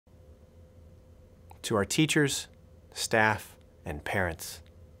To our teachers, staff, and parents,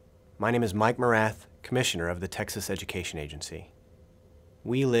 my name is Mike Morath, Commissioner of the Texas Education Agency.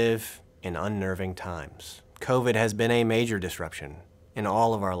 We live in unnerving times. COVID has been a major disruption in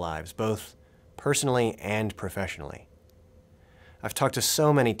all of our lives, both personally and professionally. I've talked to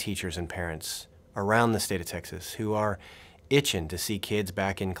so many teachers and parents around the state of Texas who are itching to see kids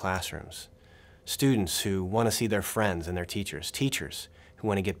back in classrooms, students who want to see their friends and their teachers who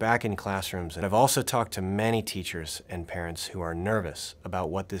want to get back in classrooms. And I've also talked to many teachers and parents who are nervous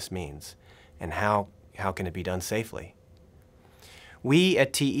about what this means and how can it be done safely. We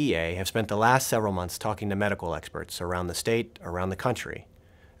at TEA have spent the last several months talking to medical experts around the state, around the country,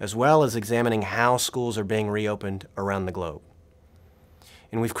 as well as examining how schools are being reopened around the globe.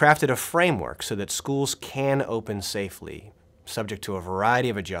 And we've crafted a framework so that schools can open safely, subject to a variety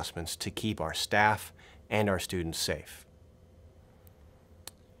of adjustments to keep our staff and our students safe.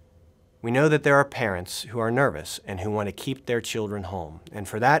 We know that there are parents who are nervous and who want to keep their children home, and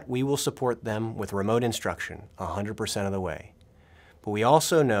for that we will support them with remote instruction 100% of the way. But we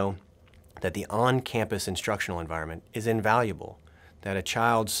also know that the on-campus instructional environment is invaluable, that a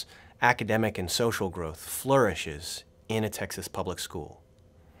child's academic and social growth flourishes in a Texas public school.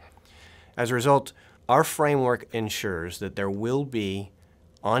 As a result, our framework ensures that there will be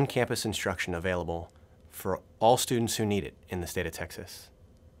on-campus instruction available for all students who need it in the state of Texas.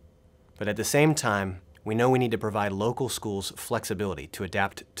 But at the same time, we know we need to provide local schools flexibility to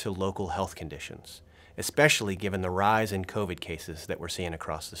adapt to local health conditions, especially given the rise in COVID cases that we're seeing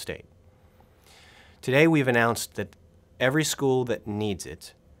across the state. Today, we've announced that every school that needs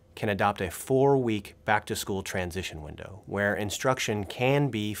it can adopt a 4-week back-to-school transition window where instruction can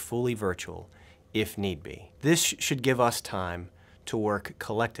be fully virtual if need be. This should give us time to work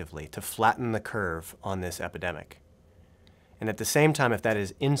collectively to flatten the curve on this epidemic. And at the same time, if that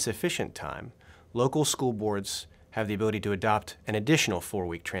is insufficient time, local school boards have the ability to adopt an additional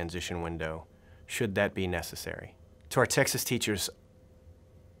 4-week transition window should that be necessary. To our Texas teachers,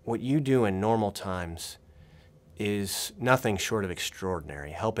 what you do in normal times is nothing short of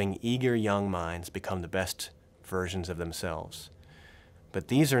extraordinary, helping eager young minds become the best versions of themselves. But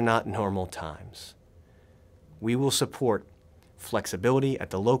these are not normal times. We will support flexibility at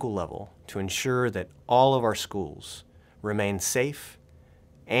the local level to ensure that all of our schools remain safe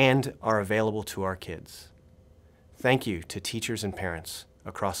and are available to our kids. Thank you to teachers and parents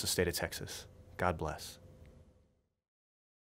across the state of Texas. God bless.